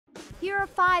Here are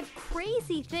 5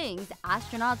 crazy things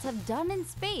astronauts have done in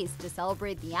space to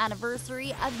celebrate the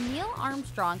anniversary of Neil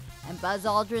Armstrong and Buzz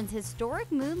Aldrin's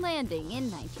historic moon landing in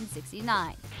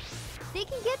 1969. They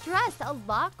can get dressed a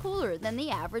lot cooler than the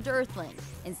average Earthling.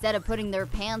 Instead of putting their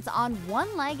pants on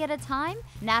one leg at a time,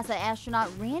 NASA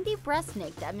astronaut Randy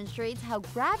Bresnick demonstrates how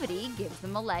gravity gives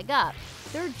them a leg up.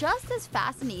 They're just as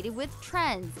fascinated with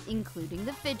trends, including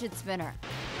the fidget spinner.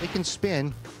 It can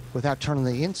spin without turning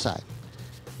the inside.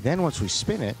 Then once we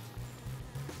spin it,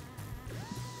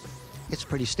 it's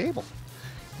pretty stable.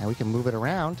 And we can move it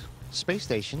around the space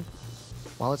station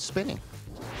while it's spinning.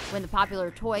 When the popular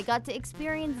toy got to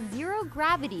experience zero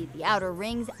gravity, the outer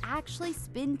rings actually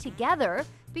spin together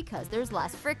because there's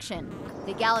less friction.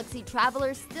 The Galaxy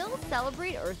travelers still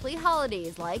celebrate earthly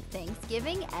holidays like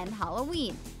Thanksgiving and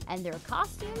Halloween, and their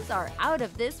costumes are out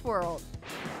of this world.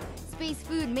 Space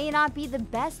food may not be the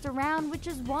best around, which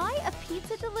is why a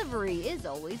pizza delivery is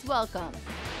always welcome.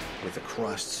 With the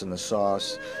crusts and the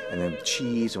sauce and then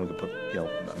cheese, and we could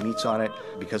put meats on it.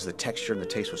 Because the texture and the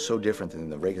taste was so different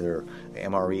than the regular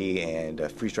MRE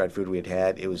and freeze-dried food we had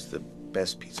had, it was the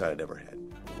best pizza I'd ever had.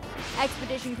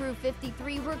 Expedition Crew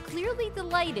 53 were clearly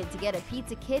delighted to get a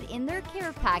pizza kit in their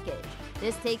care package.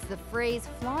 This takes the phrase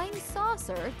flying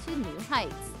saucer to new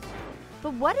heights.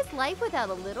 But what is life without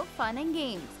a little fun and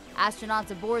games?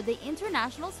 Astronauts aboard the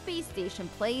International Space Station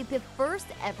played the first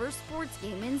ever sports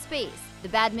game in space. The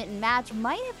badminton match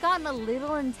might have gotten a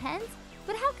little intense,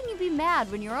 but how can you be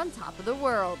mad when you're on top of the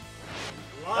world?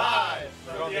 Live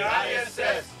from the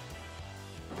ISS.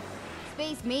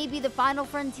 Space may be the final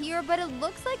frontier, but it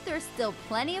looks like there's still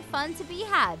plenty of fun to be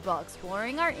had while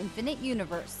exploring our infinite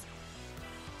universe.